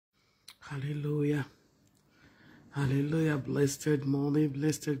Hallelujah. Hallelujah. Blessed morning,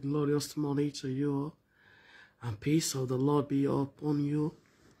 blessed glorious morning to you all. And peace of the Lord be upon you.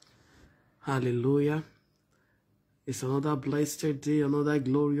 Hallelujah. It's another blessed day, another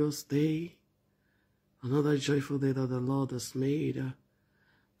glorious day, another joyful day that the Lord has made.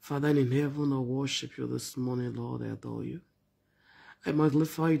 Father in heaven, I worship you this morning, Lord. I adore you. I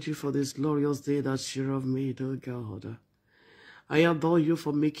magnify you for this glorious day that you have made, O God. I adore you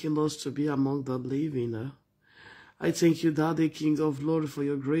for making us to be among the living. I thank you, Daddy, King of glory, for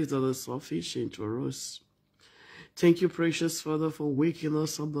your grace that is sufficient for us. Thank you, precious Father, for waking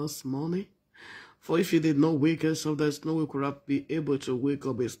us up this morning. For if you did not wake us up, there's no way we could have been able to wake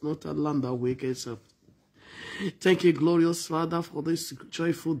up. It's not a lamb that wakes us up. Thank you, glorious Father, for this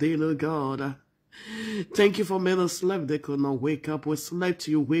joyful day, Lord God. Thank you for men who slept, they could not wake up. We slept,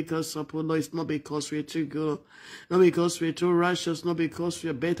 you wake us up, oh Lord. It's not because we're too good, not because we're too righteous, not because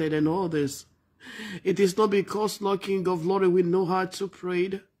we're better than others. It is not because, Lord King of glory, we know how to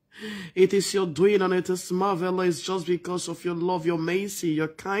pray. It is your doing and it is marvelous just because of your love, your mercy, your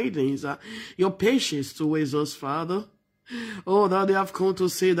kindness, your patience towards us, Father. Oh, that they have come to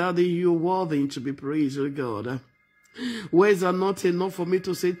say that you are worthy to be praised, oh God. Words are not enough for me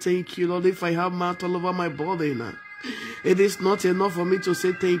to say thank you, Lord, if I have mouth all over my body now. It is not enough for me to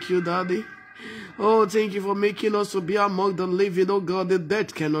say thank you, Daddy. Oh, thank you for making us to be among the living, oh God. The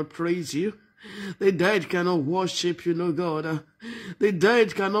dead cannot praise you. The dead cannot worship you, no God. The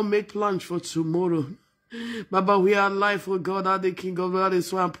dead cannot make plans for tomorrow. Baba, we are alive, oh God, the King of glory. That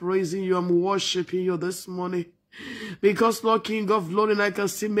is why I'm praising you, I'm worshiping you this morning. Because, Lord King of glory, I can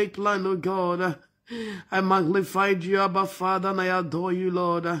still make plans, oh God. I magnified you, Abba Father, and I adore you,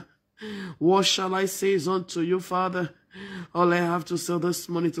 Lord. What shall I say unto you, Father? All I have to say this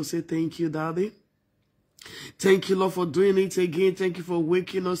morning to say thank you, Daddy. Thank you, Lord, for doing it again. Thank you for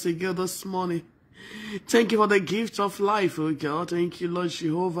waking us again this morning. Thank you for the gift of life, oh God. Thank you, Lord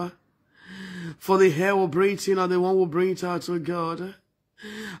Jehovah, for the air we breathe in and the one who bring it out, oh God.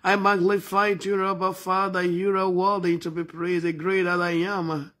 I magnify you, Abba Father. You are worthy to be praised, the great that I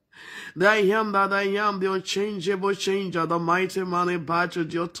am. That I am, that I am, the unchangeable changer, the mighty man in battle,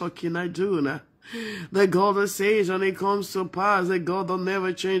 you're talking, I do now. The God that says and it comes to pass, the God that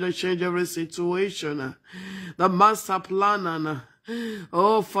never change every situation. The master planner.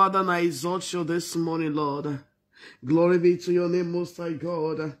 Oh, Father, and I exalt you this morning, Lord. Glory be to your name, Most High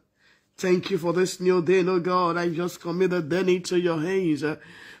God. Thank you for this new day, Lord God. I just commit the day into your hands.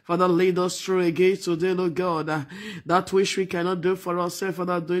 Father, lead us through again today, Lord God. That which we cannot do for ourselves,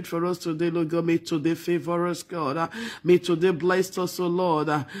 Father, do it for us today, Lord God. May today favor us, God. May today bless us, O Lord.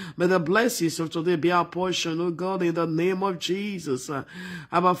 May the blessings of today be our portion, O God, in the name of Jesus.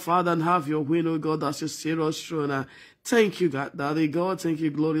 Abba, Father, and have your will, O God, as you see us through. Thank you, God, Daddy God. Thank you,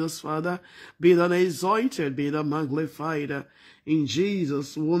 glorious Father. Be thou exalted, be thou magnified. In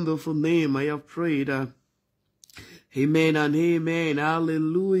Jesus' wonderful name I have prayed. Amen and amen.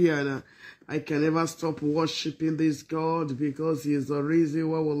 Hallelujah. I can never stop worshiping this God because he is the reason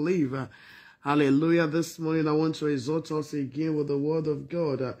why we live. Hallelujah. This morning I want to exhort us again with the word of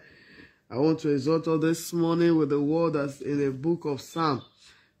God. I want to exhort us this morning with the word that's in the book of Psalm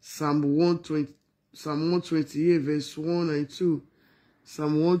 128 verse 1 and 2.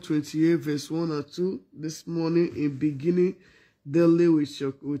 Psalm 128 verse 1 and 2. This morning in beginning daily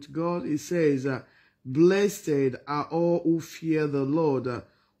with God, it says, blessed are all who fear the Lord,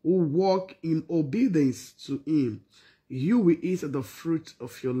 who walk in obedience to him. You will eat the fruit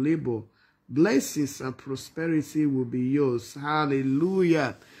of your labor. Blessings and prosperity will be yours.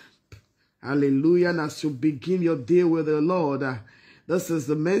 Hallelujah. Hallelujah. And as you begin your day with the Lord, this is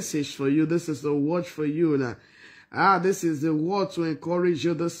the message for you. This is the word for you. This is the word to encourage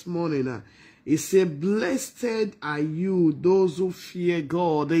you this morning. He said, blessed are you, those who fear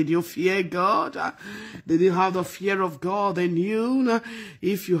God. Did you fear God? Did you have the fear of God in you?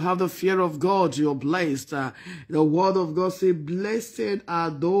 If you have the fear of God, you're blessed. The word of God says, blessed are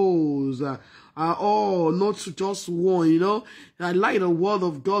those are all, not just one, you know. I like the word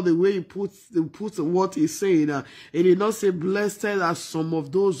of God, the way he puts what he's saying. He did not say, blessed are some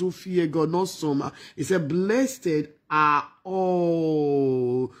of those who fear God, not some. He said, blessed are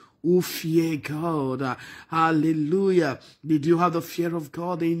all who fear God. Hallelujah. Did you have the fear of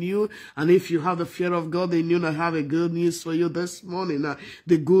God in you? And if you have the fear of God in you, I have a good news for you this morning.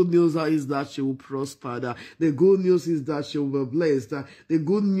 The good news is that you will prosper. The good news is that you will be blessed. The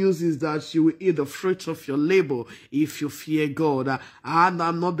good news is that you will eat the fruit of your labor if you fear God. And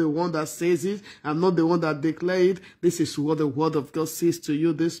I'm not the one that says it. I'm not the one that declares it. This is what the word of God says to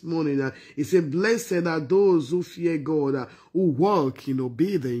you this morning. It said, blessed are those who fear God, who walk in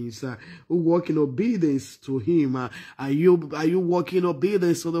obedience, who walk in obedience to Him. Are you walking in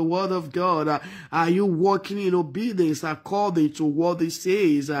obedience to the Word of God? Are you walking in obedience according to what He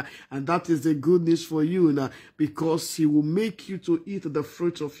says? And that is the good news for you, because He will make you to eat the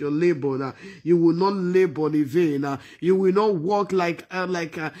fruit of your labor. You will not labor in vain. You will not walk like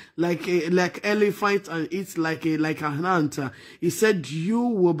elephant and eat like an ant. He said, you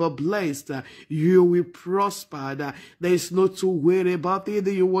will be blessed. You will prosper. There is no to worry about it.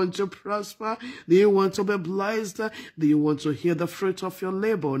 Do you want to prosper? Do you want to be blessed? Do you want to hear the fruit of your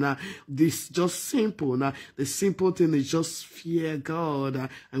labor? This is just simple. The simple thing is just fear God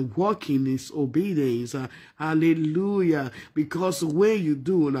and walk in His obedience. Hallelujah. Because when you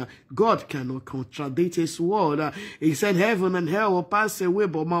do, God cannot contradict His word. He said, heaven and hell will pass away,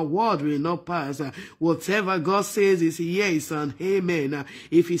 but my word will not pass. Whatever God says is yes and amen.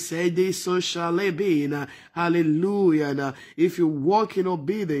 If He said this, so shall it be. Hallelujah. If you walk in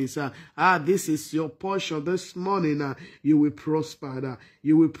obedience, this is your portion this morning. You will prosper.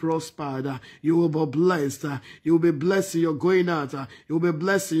 You will prosper. You will be blessed. You will be blessed in your going out. You will be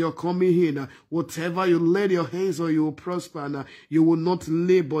blessed in your coming in. Whatever you lay your hands on, you will prosper. You will not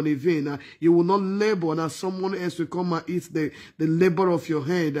labor in vain. You will not labor, and someone else will come and eat the labor of your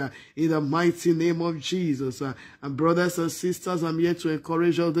hand. In the mighty name of Jesus. And brothers and sisters, I'm here to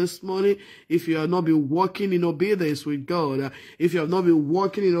encourage you this morning. If you have not been walking in obedience with God, if you have not been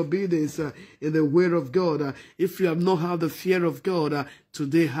walking in obedience in the word of God, if you have not had the fear of God,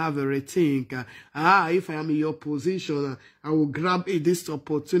 today have a rethink. If I am in your position, I will grab this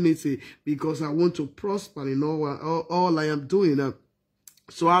opportunity because I want to prosper in all I am doing.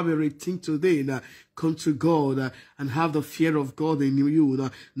 So have a rethink today. Come to God and have the fear of God in you,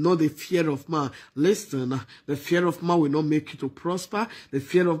 not the fear of man. Listen, the fear of man will not make you to prosper. The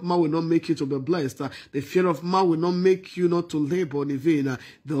fear of man will not make you to be blessed. The fear of man will not make you not to labor in vain.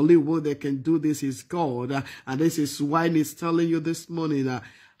 The only one that can do this is God. And this is why He's telling you this morning,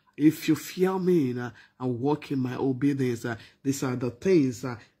 if you fear me and walk in my obedience, these are the things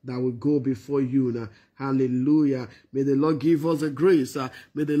that will go before you. Hallelujah. May the Lord give us a grace.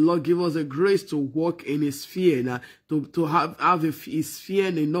 May the Lord give us a grace to walk in His fear, to have His fear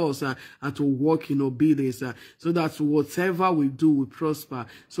in us, and to walk in obedience, so that whatever we do will prosper,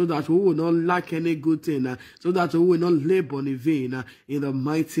 so that we will not lack any good thing, so that we will not labor in vain. In the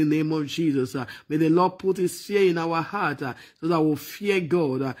mighty name of Jesus, may the Lord put His fear in our heart, so that we'll fear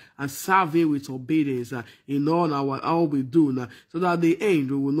God and serve Him with obedience in all we do, so that at the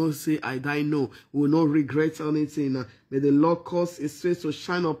end we will not say, I die no. We will not regret anything. May the Lord cause His face to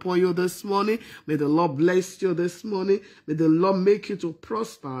shine upon you this morning. May the Lord bless you this morning. May the Lord make you to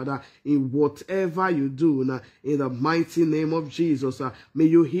prosper in whatever you do. In the mighty name of Jesus. May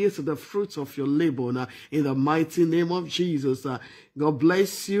you hear to the fruits of your labor. In the mighty name of Jesus. God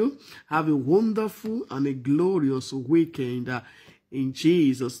bless you. Have a wonderful and a glorious weekend. In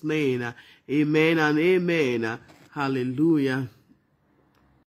Jesus' name. Amen and amen. Hallelujah.